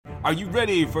Are you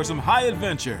ready for some high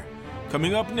adventure?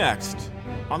 Coming up next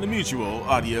on the Mutual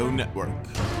Audio Network.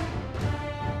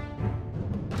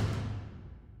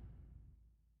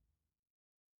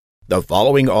 The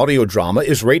following audio drama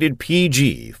is rated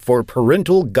PG for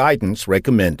parental guidance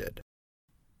recommended.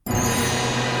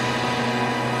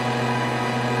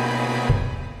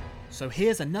 So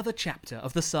here's another chapter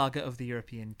of the Saga of the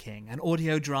European King, an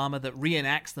audio drama that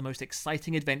reenacts the most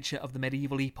exciting adventure of the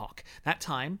medieval epoch, that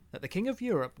time that the King of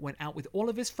Europe went out with all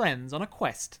of his friends on a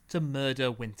quest to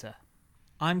murder winter.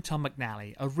 I'm Tom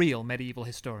McNally, a real medieval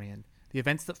historian. The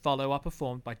events that follow are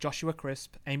performed by Joshua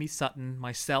Crisp, Amy Sutton,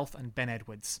 myself, and Ben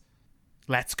Edwards.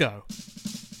 Let's go.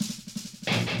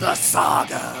 The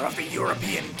Saga of the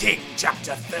European King,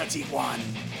 Chapter 31.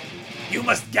 You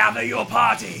must gather your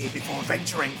party before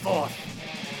venturing forth.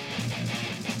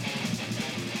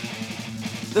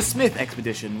 The Smith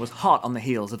expedition was hot on the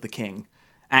heels of the king.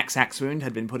 Axe Axwound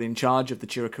had been put in charge of the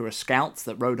Chiricahua scouts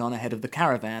that rode on ahead of the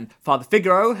caravan. Father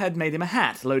Figaro had made him a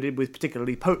hat loaded with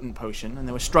particularly potent potion, and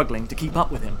they were struggling to keep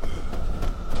up with him.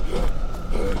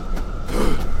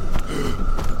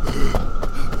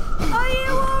 Are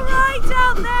you alright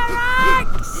out there,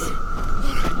 Axe?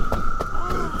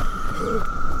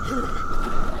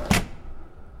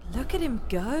 Look at him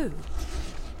go.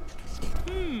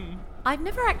 I've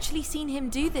never actually seen him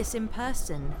do this in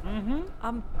person.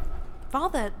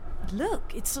 Father,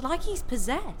 look, it's like he's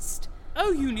possessed.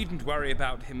 Oh, you needn't worry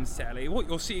about him, Sally. What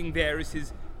you're seeing there is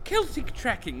his Celtic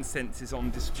tracking senses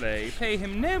on display. Pay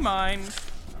him no mind.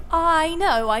 I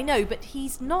know, but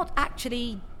he's not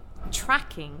actually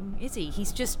tracking, is he?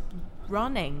 He's just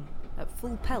running at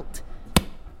full pelt.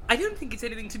 I don't think it's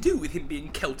anything to do with him being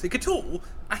Celtic at all.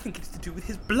 I think it's to do with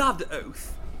his blood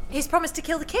oath. His promise to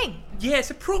kill the king. Yes,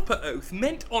 a proper oath,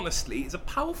 meant honestly, is a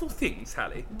powerful thing,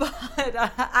 Sally. But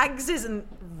Axe isn't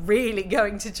really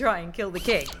going to try and kill the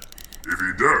king. If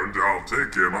you don't, I'll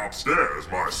take him upstairs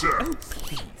myself. Oh,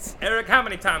 please. Eric, how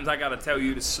many times I gotta tell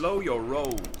you to slow your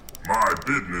roll? My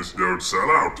business don't sell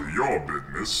out to your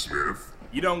business, Smith.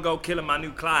 You don't go killing my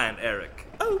new client, Eric.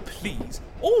 Oh, please.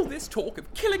 All this talk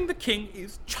of killing the king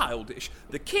is childish.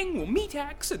 The king will meet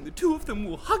Axe and the two of them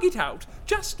will hug it out,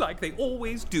 just like they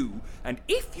always do. And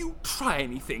if you try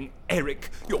anything, Eric,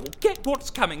 you'll get what's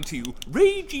coming to you,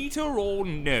 Rage Eater or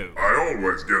no. I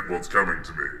always get what's coming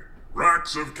to me.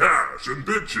 Racks of cash and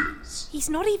bitches. He's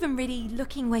not even really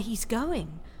looking where he's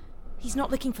going. He's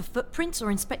not looking for footprints or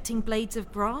inspecting blades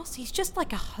of grass. He's just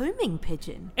like a homing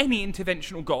pigeon. Any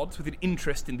interventional gods with an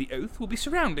interest in the oath will be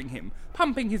surrounding him,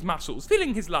 pumping his muscles,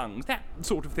 filling his lungs, that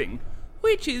sort of thing.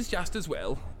 Which is just as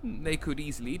well. They could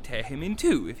easily tear him in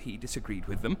two if he disagreed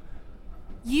with them.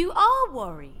 You are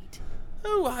worried.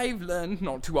 Oh, I've learned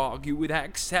not to argue with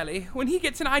Axe, Sally. When he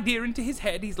gets an idea into his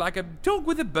head, he's like a dog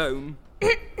with a bone.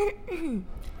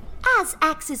 As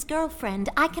Axe's girlfriend,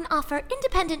 I can offer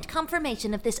independent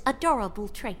confirmation of this adorable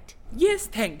trait. Yes,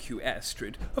 thank you,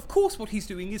 Astrid. Of course what he's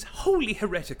doing is wholly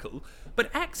heretical,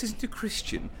 but Axe isn't a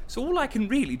Christian, so all I can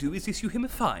really do is issue him a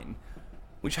fine.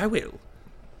 Which I will.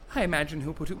 I imagine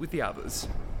he'll put it with the others.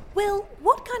 Will,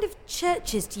 what kind of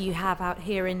churches do you have out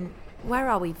here in, where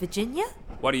are we, Virginia?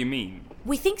 What do you mean?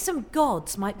 We think some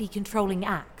gods might be controlling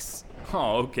Axe.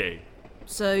 Oh, okay.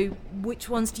 So, which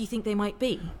ones do you think they might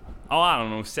be? Oh, I don't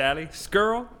know, Sally.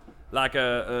 Squirrel? Like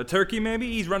a turkey, maybe?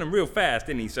 He's running real fast,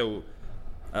 isn't he? So,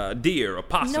 deer or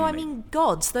possum. No, I maybe. mean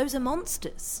gods. Those are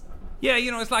monsters. Yeah,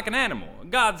 it's like an animal.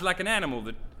 God's like an animal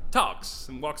that talks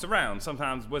and walks around,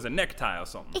 sometimes wears a necktie or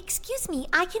something. Excuse me,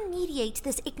 I can mediate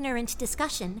this ignorant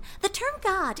discussion. The term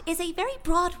God is a very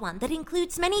broad one that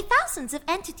includes many thousands of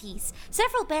entities.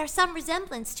 Several bear some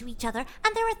resemblance to each other,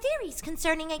 and there are theories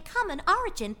concerning a common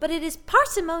origin. But it is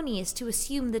parsimonious to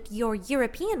assume that your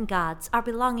European gods are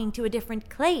belonging to a different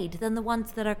clade than the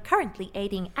ones that are currently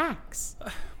aiding Axe.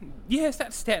 Yes,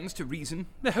 that stands to reason.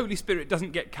 The Holy Spirit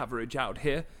doesn't get coverage out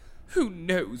here. Who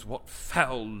knows what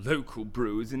foul local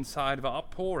brew is inside of our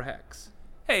poor Axe?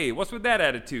 Hey, what's with that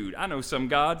attitude? I know some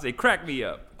gods, they crack me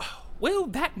up. Oh, well,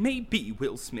 that may be,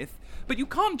 Will Smith, but you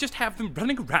can't just have them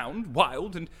running around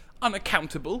wild and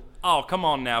unaccountable. Oh, come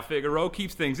on now, Figaro,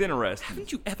 keeps things interesting.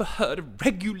 Haven't you ever heard of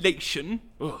regulation?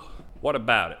 Ugh, what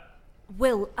about it?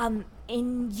 Will,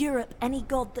 in Europe, any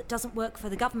god that doesn't work for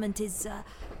the government is,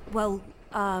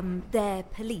 they're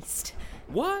policed.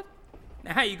 What?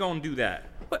 Now, how you gonna do that?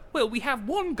 Well, we have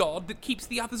one god that keeps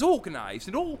the others organized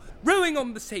and all rowing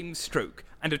on the same stroke,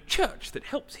 and a church that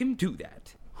helps him do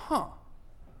that. Huh.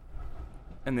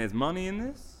 And there's money in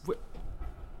this?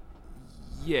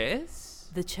 Yes?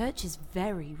 The church is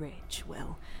very rich,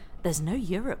 Will. There's no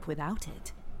Europe without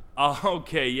it. Oh,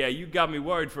 okay, yeah, you got me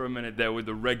worried for a minute there with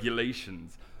the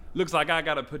regulations. Looks like I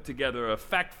gotta put together a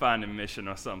fact-finding mission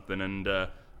or something and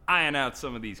iron out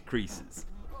some of these creases.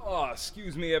 Oh,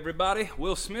 excuse me, everybody.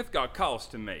 Will Smith got calls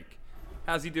to make.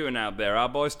 How's he doing out there? Our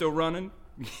boy still running?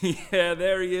 Yeah,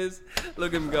 there he is.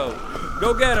 Look at him go.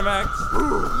 Go get him, Axe.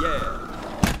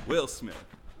 Yeah. Will Smith.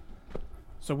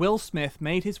 So Will Smith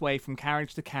made his way from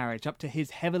carriage to carriage up to his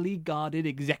heavily guarded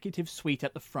executive suite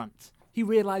at the front. He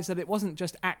realized that it wasn't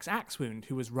just Axe Axwound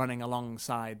who was running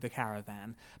alongside the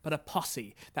caravan, but a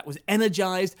posse that was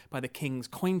energized by the king's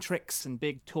coin tricks and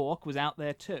big talk was out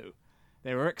there too.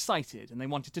 They were excited and they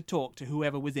wanted to talk to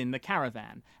whoever was in the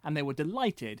caravan, and they were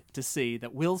delighted to see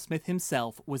that Will Smith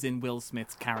himself was in Will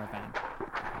Smith's caravan.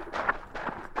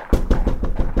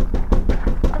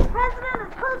 The president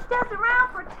has pushed us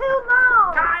around for too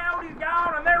long. Coyote's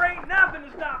gone and there ain't nothing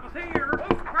to stop us here.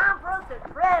 It's time for us to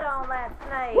tread on that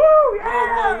snake. Woo, Whoa,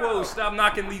 yeah! whoa, whoa, stop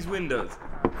knocking these windows.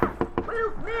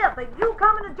 Will Smith, are you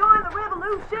coming to join the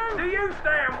revolution? Do you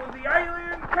stand with the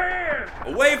alien can?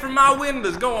 Away from my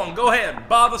windows, go on, go ahead,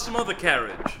 bother some other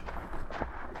carriage.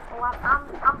 Oh,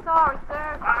 I'm sorry,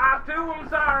 sir. I too am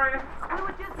sorry. We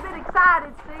were just a bit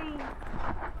excited, see.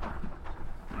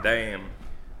 Damn.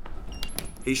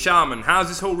 Hey, Shaman, how's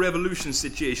this whole revolution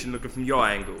situation looking from your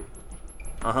angle?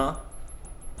 Uh-huh.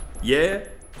 Yeah?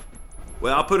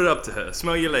 Well, I'll put it up to her.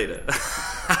 Smell you later.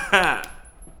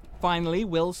 Finally,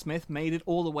 Will Smith made it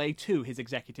all the way to his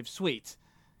executive suite.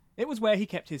 It was where he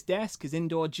kept his desk, his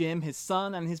indoor gym, his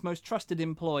son, and his most trusted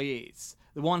employees.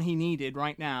 The one he needed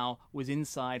right now was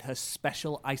inside her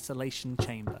special isolation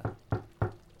chamber.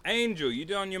 Angel, you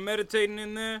done your meditating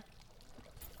in there?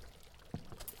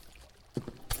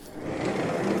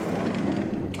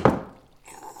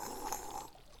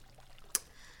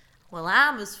 Well,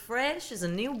 I'm as fresh as a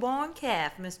newborn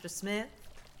calf, Mr. Smith.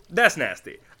 That's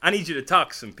nasty. I need you to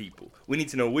talk to some people. We need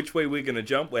to know which way we're gonna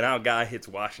jump when our guy hits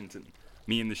Washington.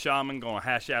 Me and the shaman gonna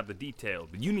hash out the details,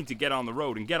 but you need to get on the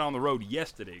road, and get on the road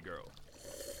yesterday, girl.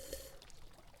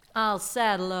 I'll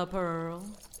saddle up Earl.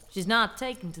 She's not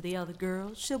taken to the other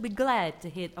girls. She'll be glad to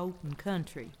hit open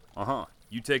country. Uh-huh.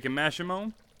 You taking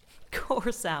Mashimon?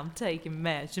 Course I'm taking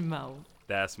Mashimon.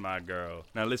 That's my girl.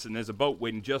 Now listen, there's a boat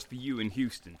waiting just for you in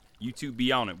Houston. You two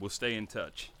be on it. We'll stay in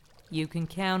touch. You can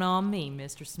count on me,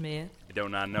 Mr. Smith.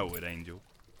 Don't I know it, Angel?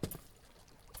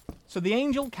 So the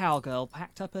Angel cowgirl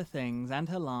packed up her things and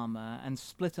her llama and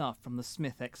split off from the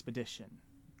Smith expedition.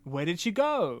 Where did she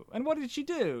go? And what did she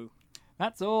do?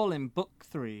 That's all in Book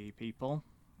 3, people.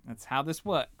 That's how this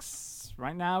works.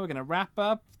 Right now we're going to wrap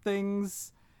up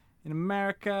things in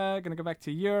America, going to go back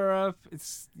to Europe.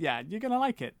 You're going to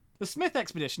like it. The Smith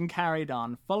expedition carried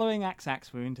on, following Axe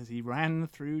Axwound as he ran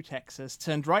through Texas,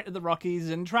 turned right to the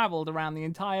Rockies, and traveled around the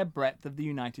entire breadth of the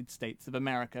United States of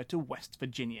America to West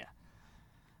Virginia.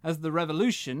 As the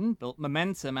revolution built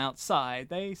momentum outside,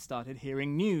 they started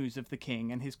hearing news of the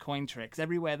king and his coin tricks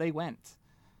everywhere they went.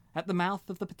 At the mouth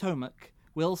of the Potomac,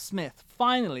 Will Smith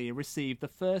finally received the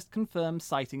first confirmed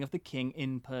sighting of the king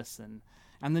in person,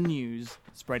 and the news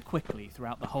spread quickly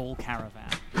throughout the whole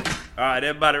caravan. Alright,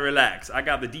 everybody relax. I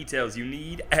got the details you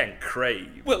need and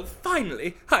crave. Well,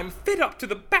 finally, I'm fed up to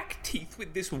the back teeth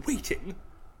with this waiting.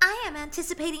 I am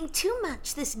anticipating too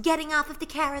much this getting off of the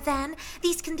caravan.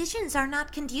 These conditions are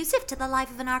not conducive to the life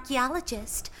of an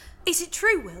archaeologist. Is it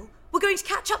true, Will? We're going to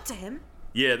catch up to him?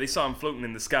 Yeah, they saw him floating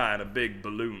in the sky in a big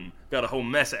balloon. Got a whole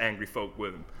mess of angry folk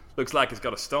with him. Looks like it's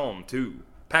got a storm, too.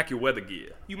 Pack your weather gear.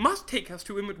 You must take us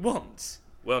to him at once.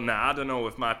 Well, now, I don't know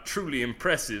if my truly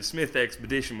impressive Smith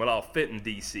expedition will all fit in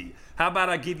D.C. How about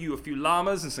I give you a few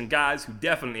llamas and some guys who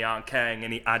definitely aren't carrying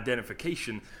any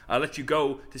identification? I'll let you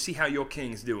go to see how your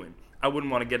king's doing. I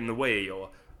wouldn't want to get in the way of your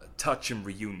touching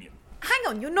reunion. Hang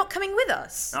on, you're not coming with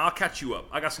us? Now, I'll catch you up.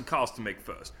 I got some calls to make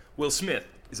first. Will Smith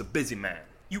is a busy man.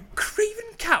 You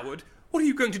craven coward! What are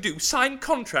you going to do, sign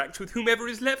contracts with whomever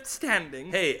is left standing?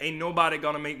 Hey, ain't nobody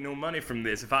gonna make no money from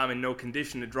this if I'm in no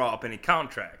condition to draw up any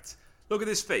contracts. Look at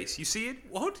this face. You see it?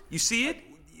 What? You see it?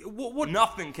 What?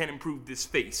 Nothing can improve this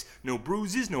face. No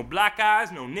bruises, no black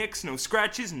eyes, no nicks, no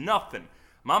scratches, nothing.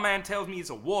 My man tells me it's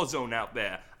a war zone out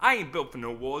there. I ain't built for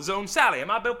no war zone. Sally, am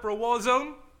I built for a war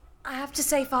zone? I have to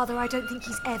say, Father, I don't think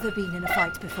he's ever been in a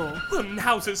fight before. Well,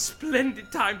 now's a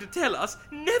splendid time to tell us.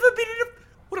 Never been in a...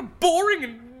 What a boring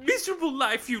and miserable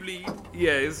life you lead.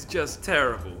 Yeah, it's just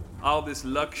terrible. All this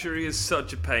luxury is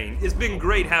such a pain. It's been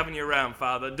great having you around,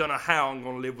 Father. Don't know how I'm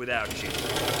gonna live without you.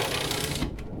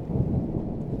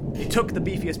 They took the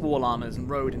beefiest war llamas and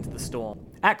rode into the storm.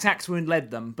 Axe Axwound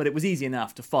led them, but it was easy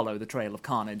enough to follow the trail of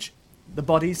carnage. The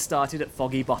bodies started at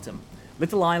Foggy Bottom.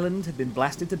 Little Island had been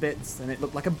blasted to bits, and it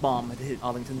looked like a bomb had hit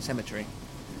Arlington Cemetery.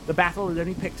 The battle had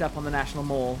only picked up on the National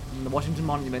Mall, and the Washington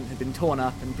Monument had been torn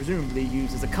up and presumably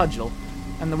used as a cudgel,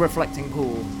 and the reflecting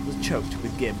pool was choked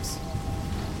with gibs.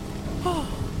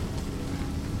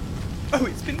 Oh,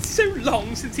 it's been so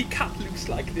long since he cut loose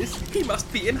like this. He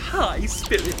must be in high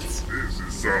spirits. This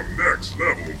is some next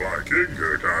level Viking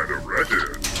kind of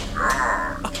wreckage.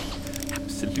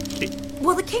 Absolutely.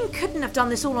 Well, the king couldn't have done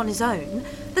this all on his own.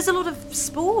 There's a lot of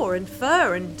spoor and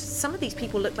fur, and some of these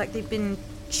people look like they've been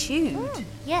chewed.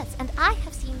 Yes, and I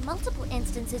have seen multiple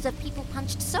instances of people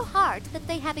punched so hard that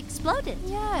they have exploded.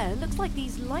 Yeah, it looks like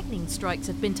these lightning strikes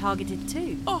have been targeted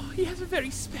too. Oh, he has a very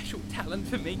special talent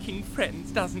for making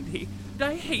friends, doesn't he? But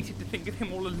I hated to think of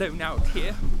him all alone out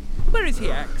here. Where is he,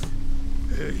 Axe?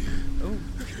 Oh,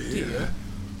 dear.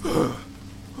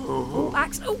 Oh,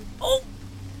 Axe. Oh!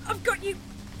 I've got you.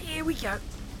 Here we go.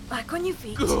 Back on your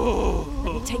feet.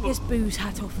 Let me take this booze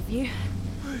hat off of you.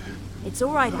 It's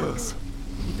all right, Axe.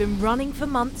 You've been running for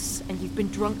months, and you've been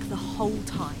drunk the whole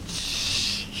time.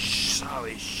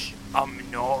 Sorry,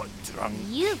 I'm not drunk.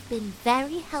 You've been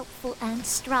very helpful and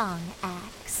strong,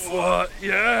 Axe. What?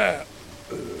 Yeah.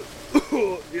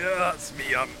 Yeah, that's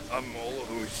me. I'm all of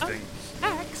those things.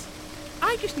 Axe,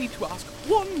 I just need to ask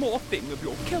one more thing of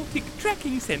your Celtic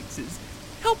tracking senses.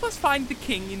 Help us find the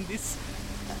king in this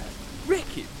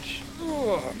wreckage.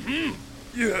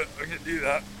 Yeah, I can do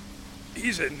that.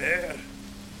 He's in there.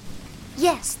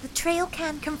 Yes, the trail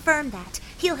can confirm that.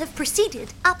 He'll have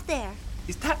proceeded up there.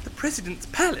 Is that the president's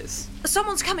palace?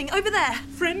 Someone's coming over there.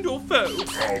 Friend or foe?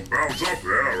 I'll bounce up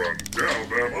there and tell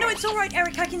them No, it's all right,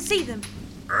 Eric. I can see them.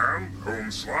 And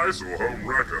home slice or home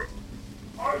wrecker?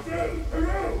 I said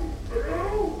hello.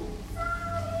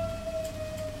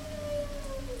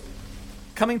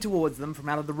 Coming towards them from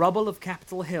out of the rubble of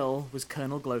Capitol Hill was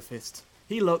Colonel Glowfist.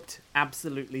 He looked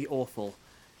absolutely awful.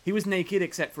 He was naked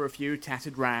except for a few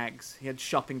tattered rags. He had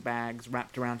shopping bags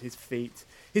wrapped around his feet.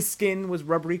 His skin was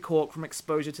rubbery cork from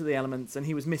exposure to the elements, and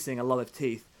he was missing a lot of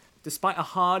teeth. Despite a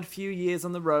hard few years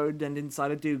on the road and inside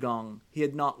a dugong, he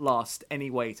had not lost any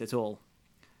weight at all.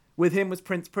 With him was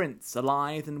Prince, a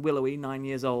lithe and willowy 9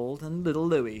 years old, and little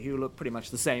Louis, who looked pretty much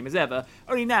the same as ever,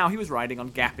 only now he was riding on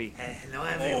Gappy. Hello,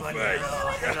 everyone.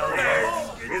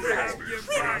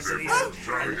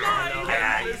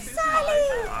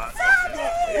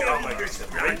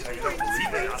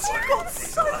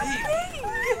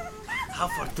 How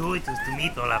fortuitous to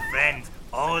meet all our friends,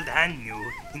 old and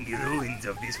new, in the ruins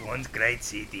of this once great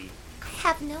city. I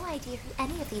have no idea who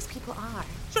any of these people are.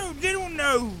 So they don't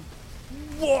know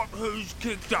what has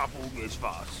kicked up all this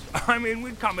fuss. I mean,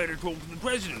 we'd come here to talk to the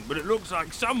president, but it looks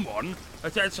like someone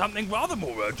has had something rather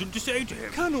more urgent to say to him.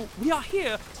 Colonel, we are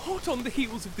here, hot on the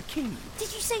heels of the king.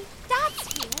 Did you say Dad's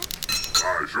here?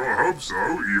 I sure hope so,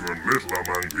 even littler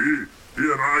monkey. He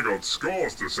and I got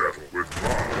scores to settle with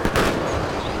blood.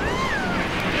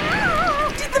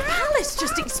 Did the palace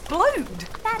just explode?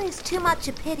 That is too much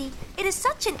a pity. It is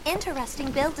such an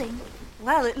interesting building.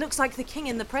 Well, it looks like the king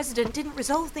and the president didn't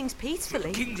resolve things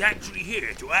peacefully. The king's actually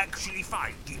here to actually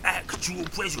fight the actual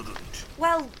president.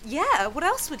 Well, yeah, what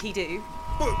else would he do?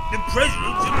 But the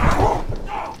president's in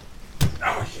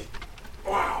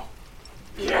Wow.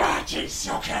 Yeah, she's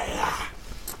okay.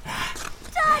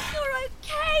 Dad, you're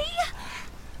okay?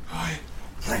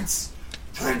 Prince!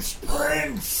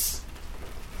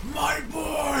 My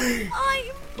boy!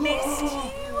 I missed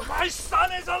you. My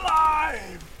son is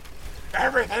alive!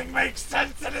 Everything makes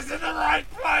sense and is in the right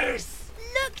place!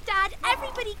 Look, Dad,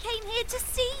 everybody came here to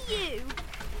see you.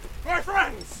 My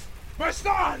friends! My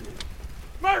son!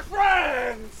 My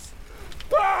friends!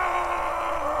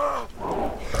 Ah!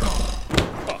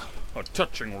 A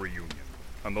touching reunion,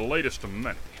 and the latest of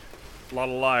many. A lot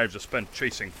of lives are spent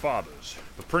chasing fathers.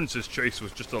 The prince's chase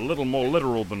was just a little more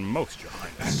literal than most, Your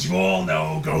Highness. And you all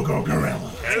know Go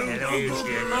Gorilla.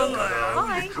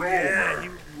 Hi.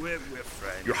 We're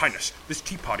friends. Your Highness, this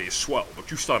tea party is swell,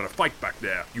 but you started a fight back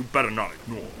there you better not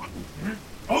ignore.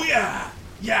 Oh yeah,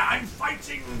 I'm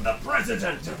fighting the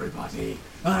president, everybody.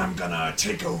 I'm gonna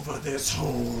take over this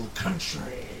whole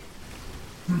country.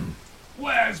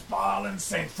 Where's Baal and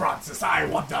St. Francis? I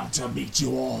want them to meet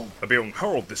you all. They're being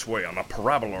hurled this way on a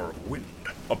parabola of wind,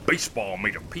 a baseball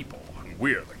made of people, and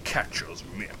we're the catcher's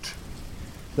mitt.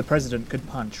 The president could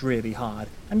punch really hard,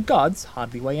 and gods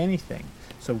hardly weigh anything.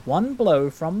 So one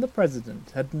blow from the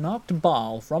president had knocked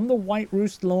Baal from the White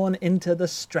Roost lawn into the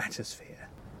stratosphere.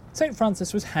 St.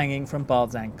 Francis was hanging from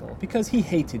Baal's ankle because he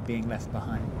hated being left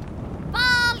behind.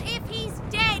 Baal, if he's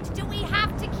dead, do we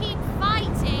have to keep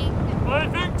fighting? I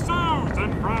think so,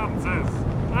 St. Francis.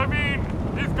 I mean,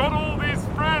 he's got all these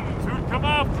friends who'd come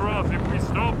after us if we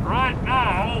stopped right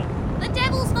now. The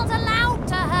devil's not allowed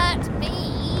to hurt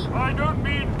me. I don't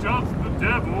mean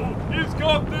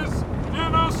got this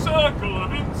inner circle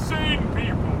of insane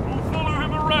people who follow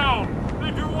him around.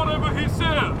 They do whatever he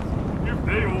says. If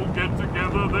they all get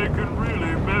together, they can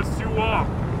really mess you up.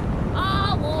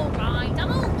 Oh, all right.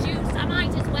 I'm all juice. I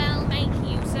might as well make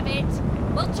use of it.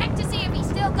 We'll check to see if he's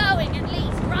still going at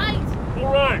least, right?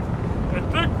 All right. I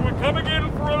think we're coming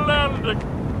in for a landing.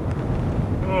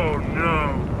 Oh,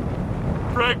 no.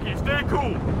 Frankie, stay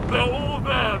cool. They're all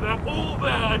there. They're all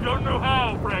there. I don't know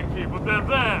how, Frankie, but they're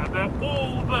there. They're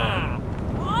all there.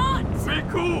 What? Be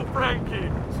cool, Frankie.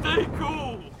 Stay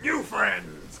cool. New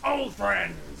friends, old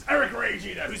friends. Eric Rage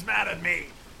Eater, who's mad at me.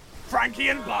 Frankie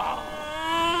and Bob.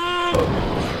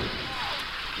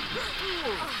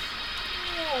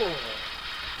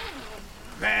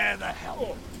 There the hell.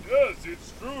 Oh, yes,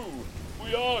 it's true.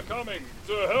 We are coming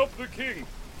to help the king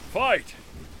fight.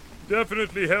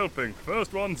 Definitely helping.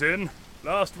 First one's in,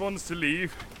 last one's to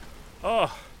leave.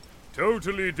 Ah,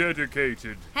 totally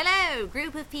dedicated. Hello,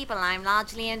 group of people I'm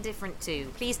largely indifferent to.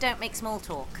 Please don't make small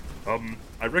talk.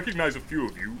 I recognize a few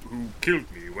of you who killed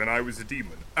me when I was a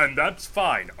demon, and that's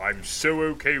fine. I'm so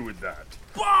okay with that.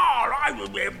 Bar, I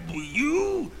remember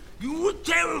you. You were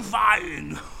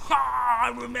terrifying.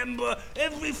 I remember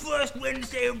every first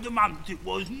Wednesday of the month it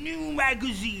was New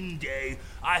Magazine Day.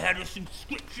 I had a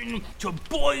subscription to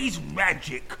Boys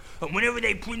Magic, and whenever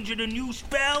they printed a new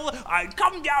spell, I'd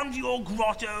come down to your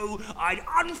grotto, I'd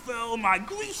unfurl my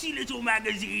greasy little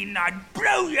magazine, and I'd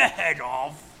blow your head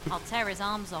off. I'll tear his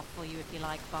arms off for you if you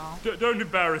like, Bar. Don't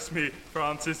embarrass me,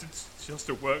 Francis. It's just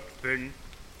a work thing.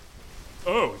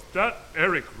 Oh, is that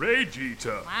Eric Rage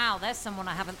Eater? Wow, there's someone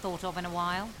I haven't thought of in a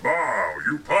while. Wow,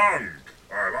 you punk!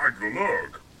 I like the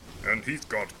look. And he's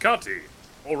got Cutty.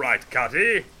 All right,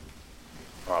 Cutty.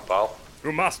 Right, pal.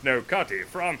 You must know Cutty,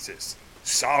 Francis.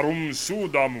 Sarum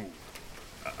Sudamu.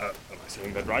 Am I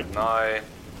saying that right? No.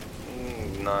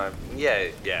 No.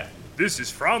 Yeah. This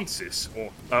is Francis,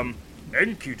 or,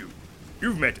 Enkidu.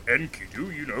 You've met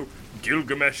Enkidu, you know,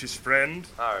 Gilgamesh's friend.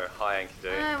 Oh, hi,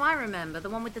 Enkidu. Oh, I remember. The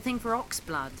one with the thing for ox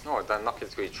blood. Oh, don't knock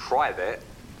it till you tried it.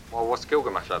 Well, what's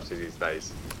Gilgamesh up to these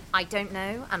days? I don't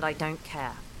know, and I don't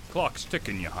care. Clock's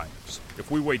ticking, Your Highness.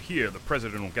 If we wait here, the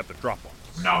president will get the drop on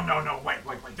us. No,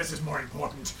 wait. This is more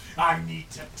important. I need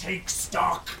to take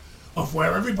stock of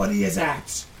where everybody is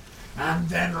at, and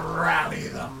then rally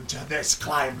them to this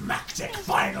climactic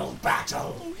final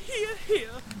battle. Oh, here.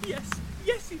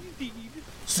 Yes, indeed.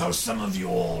 So some of you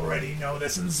already know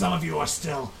this, and some of you are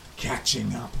still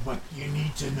catching up, but you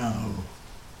need to know.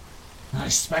 I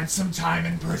spent some time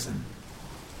in prison.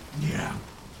 Yeah.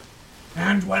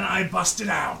 And when I busted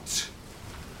out,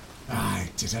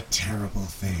 I did a terrible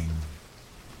thing.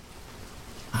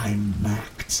 I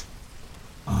macked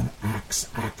on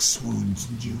Axwound's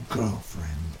new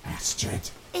girlfriend,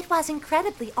 Astrid. It was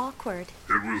incredibly awkward.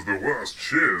 It was the worst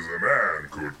shiz a man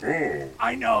could pull.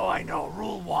 I know.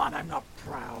 Rule 1, I'm not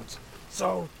proud.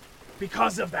 So,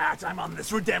 because of that, I'm on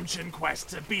this redemption quest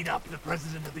to beat up the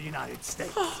President of the United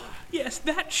States. Yes,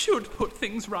 that should put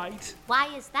things right. Why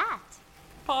is that?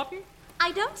 Pardon?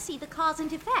 I don't see the cause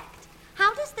and effect.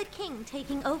 How does the king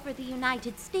taking over the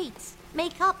United States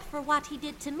make up for what he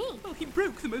did to me? Well, he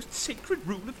broke the most sacred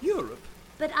rule of Europe.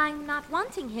 But I'm not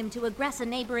wanting him to aggress a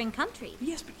neighboring country.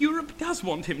 Yes, but Europe does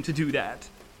want him to do that.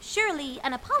 Surely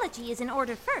an apology is in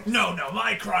order first. No,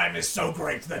 my crime is so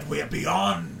great that we're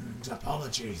beyond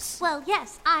apologies. Well,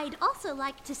 yes, I'd also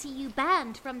like to see you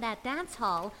banned from that dance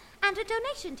hall, and a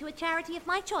donation to a charity of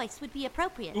my choice would be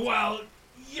appropriate. Well,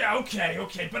 yeah,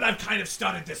 okay, but I've kind of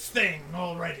started this thing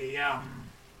already,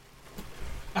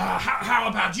 how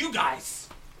about you guys?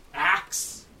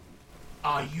 Axe?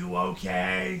 Are you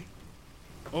okay?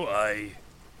 Oh, aye.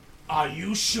 Are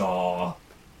you sure?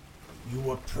 You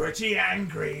were pretty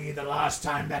angry the last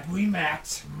time that we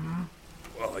met, hmm?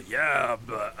 Well, yeah,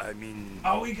 but I mean...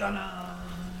 Are we gonna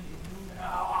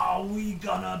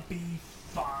be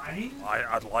fine?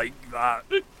 I'd like that.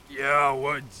 Yeah, I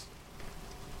would.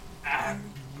 And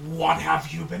what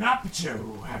have you been up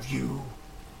to? Have you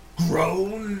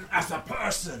grown as a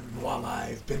person while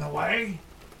I've been away?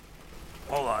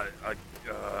 Well, I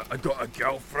got a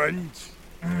girlfriend.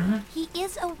 Mm-hmm. He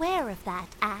is aware of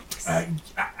that, Axe. And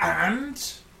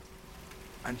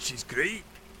she's great.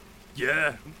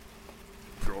 Yeah,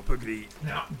 proper great.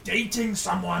 Now, dating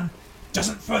someone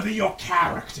doesn't further your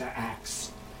character,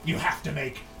 Axe. You have to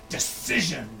make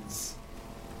decisions.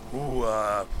 Oh,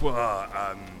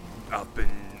 I've been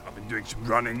doing some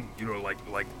running, you know,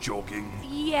 like jogging.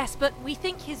 Yes, but we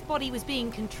think his body was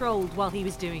being controlled while he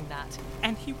was doing that.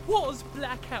 And he was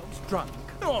blackout drunk.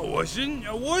 No, I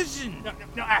wasn't.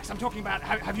 No, Axe, I'm talking about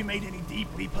have you made any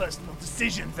deeply personal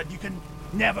decisions that you can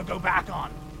never go back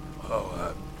on?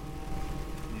 Oh,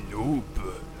 No,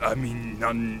 but I mean,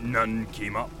 none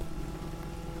came up.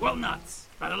 Well, nuts.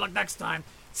 Better luck next time.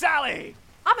 Sally!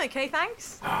 I'm okay,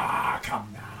 thanks. Ah, come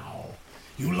now.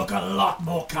 You look a lot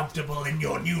more comfortable in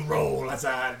your new role as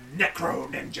a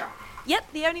necro ninja.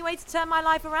 Yep, the only way to turn my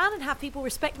life around and have people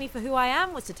respect me for who I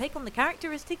am was to take on the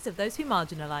characteristics of those who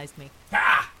marginalised me.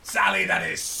 Ah, Sally, that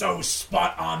is so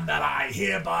spot on that I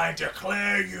hereby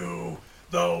declare you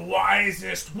the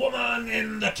wisest woman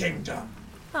in the kingdom.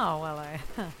 Oh, well, I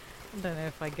don't know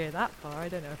if I'd go that far. I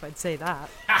don't know if I'd say that.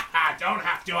 Ha ha, don't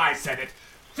have to, I said it.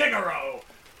 Figaro,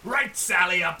 write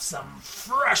Sally up some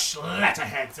fresh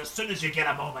letterheads as soon as you get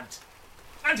a moment.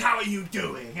 And how are you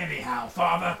doing, anyhow,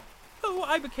 Father? Oh,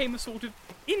 I became a sort of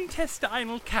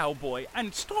intestinal cowboy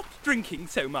and stopped drinking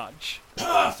so much.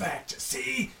 Perfect!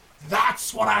 See?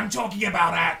 That's what I'm talking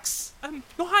about, Axe!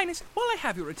 Your Highness, while I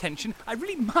have your attention, I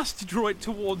really must draw it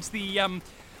towards the,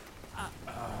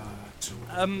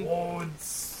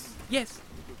 towards... Yes,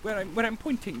 where I'm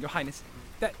pointing, Your Highness.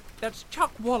 That's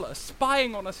Chuck Waller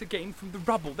spying on us again from the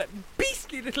rubble, that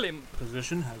beastly little imp.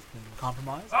 Position has been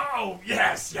compromised. Oh,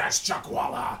 yes, Chuck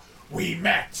Waller. We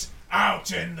met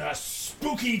out in the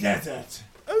spooky desert.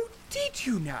 Oh, did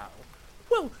you now?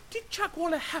 Well, did Chuck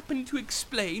Waller happen to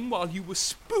explain while you were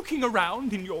spooking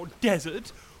around in your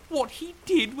desert what he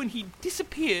did when he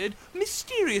disappeared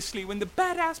mysteriously when the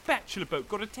badass bachelor boat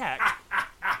got attacked?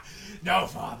 No,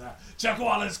 Father. Chuck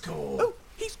Waller's cool. Oh,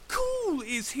 he's cool,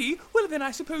 is he? Well, then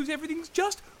I suppose everything's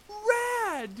just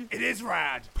rad. It is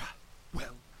rad.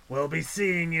 Well, we'll be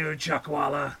seeing you, Chuck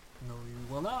Waller. No,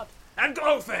 you will not. And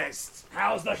Glowfist,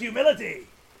 how's the humility?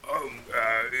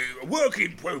 Work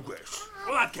in progress.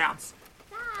 Well, that counts.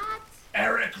 Dad.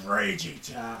 Eric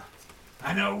Rageeater.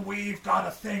 I know we've got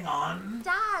a thing on.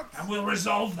 Dad. And we'll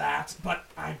resolve that, but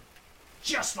I'd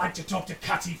just like to talk to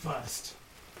Cutty first.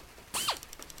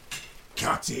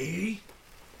 Cutty?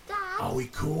 Dad. Are we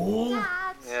cool?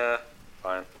 Dad. Yeah,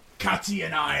 fine. Cutty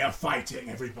and I are fighting,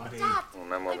 everybody. Dad, Well,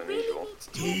 no more than really usual. need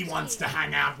to talk He to wants you. to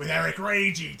hang out with Eric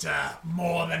Rageeater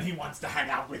more than he wants to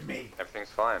hang out with me. Everything's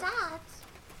fine. Dad,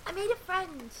 I made a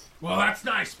friend. Well, that's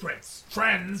nice, Prince.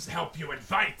 Friends help you in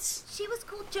fights. She was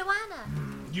called Joanna.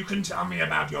 You can tell me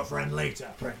about your friend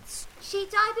later, Prince. She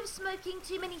died of smoking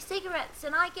too many cigarettes,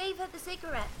 and I gave her the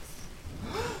cigarettes.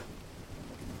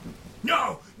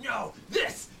 No!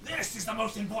 This is the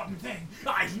most important thing.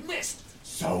 I've missed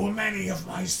so many of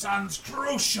my son's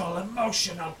crucial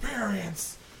emotional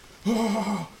periods.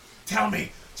 Oh, tell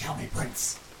me,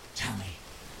 Prince. Tell me.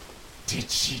 Did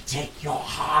she take your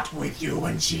heart with you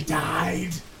when she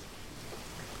died?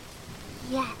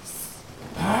 Yes.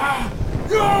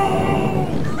 No!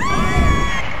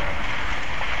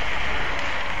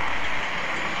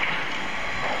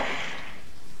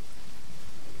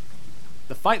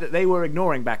 The fight that they were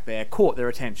ignoring back there caught their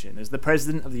attention as the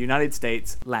President of the United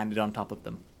States landed on top of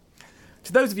them.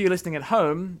 To those of you listening at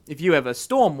home, if you ever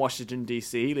storm Washington,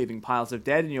 D.C., leaving piles of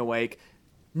dead in your wake,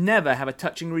 never have a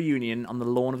touching reunion on the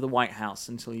lawn of the White House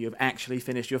until you have actually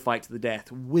finished your fight to the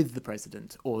death with the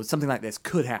President, or something like this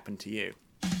could happen to you.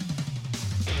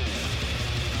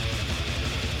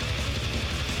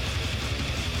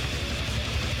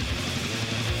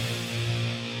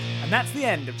 And that's the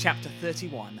end of Chapter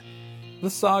 31. The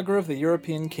Saga of the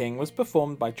European King was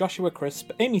performed by Joshua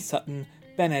Crisp, Amy Sutton,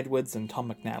 Ben Edwards, and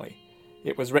Tom McNally.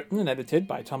 It was written and edited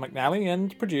by Tom McNally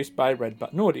and produced by Red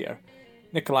Button Audio.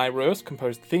 Nikolai Ruos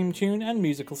composed the theme tune and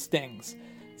musical stings.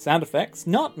 Sound effects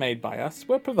not made by us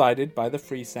were provided by the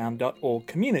freesound.org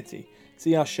community.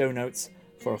 See our show notes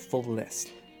for a full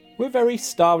list. We're very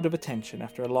starved of attention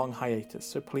after a long hiatus,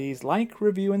 so please like,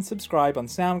 review, and subscribe on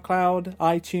SoundCloud,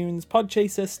 iTunes,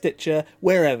 Podchaser, Stitcher,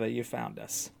 wherever you found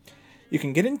us. You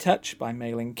can get in touch by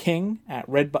mailing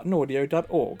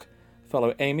king@redbuttonaudio.org.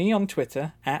 Follow Amy on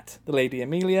Twitter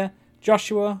 @TheLadyAmelia,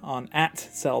 Joshua on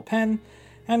 @CellPen,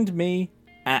 and me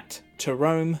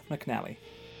 @Jerome McNally.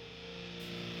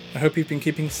 I hope you've been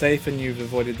keeping safe and you've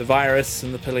avoided the virus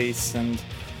and the police and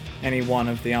any one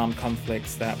of the armed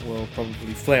conflicts that will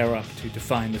probably flare up to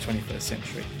define the 21st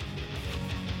century.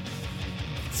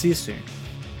 See you soon.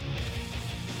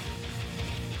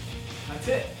 That's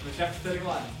it for chapter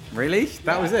 31. Really?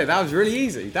 That was it? That was really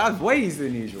easy. That was way easier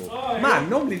than usual. Oh, yeah. Man,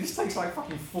 normally this takes like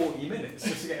fucking 40 minutes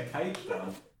just to get a page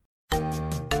done.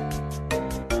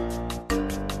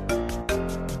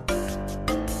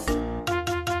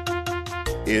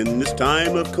 In this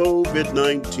time of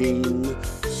COVID-19,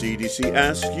 CDC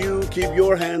asks you keep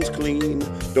your hands clean.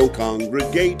 Don't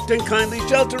congregate and kindly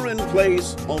shelter in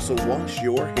place. Also wash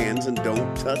your hands and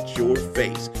don't touch your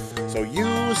face. So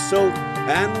use soap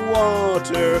and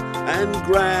water and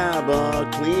grab a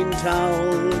clean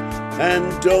towel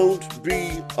And don't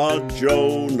be a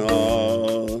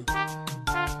Jonah.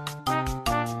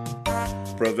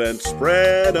 Prevent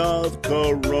spread of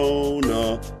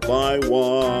corona by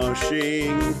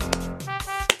washing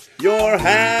your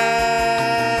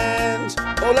hands.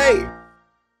 Olé!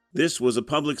 This was a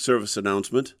public service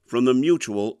announcement from the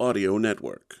Mutual Audio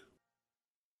Network.